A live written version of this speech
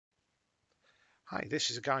Hi, this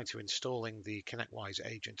is a guide to installing the Connectwise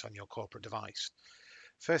agent on your corporate device.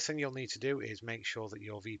 First thing you'll need to do is make sure that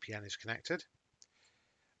your VPN is connected.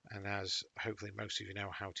 And as hopefully most of you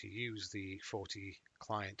know how to use the 40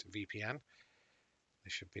 client VPN,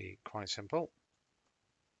 this should be quite simple.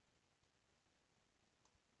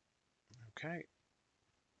 Okay,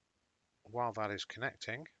 while that is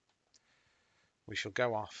connecting, we shall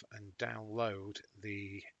go off and download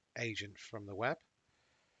the agent from the web.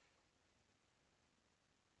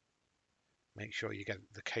 Make sure you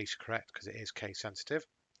get the case correct because it is case sensitive.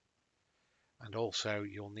 And also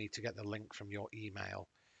you'll need to get the link from your email.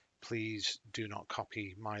 Please do not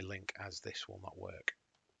copy my link as this will not work.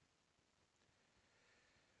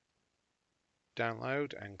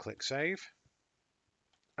 Download and click save.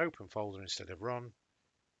 Open folder instead of run.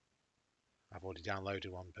 I've already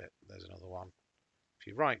downloaded one, but there's another one. If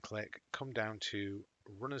you right click, come down to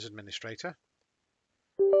run as administrator.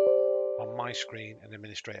 On my screen, an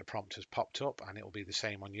administrator prompt has popped up and it will be the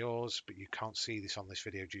same on yours, but you can't see this on this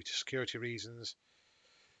video due to security reasons.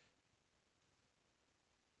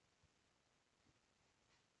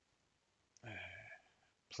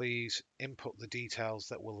 Please input the details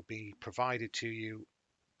that will be provided to you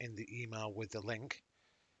in the email with the link.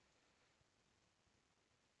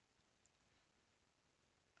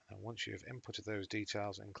 And once you have inputted those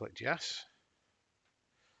details and clicked yes,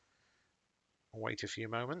 wait a few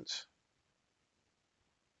moments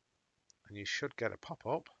and you should get a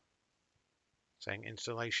pop-up saying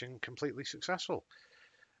installation completely successful.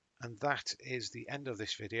 And that is the end of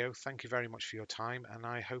this video. Thank you very much for your time and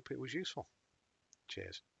I hope it was useful.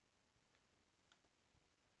 Cheers.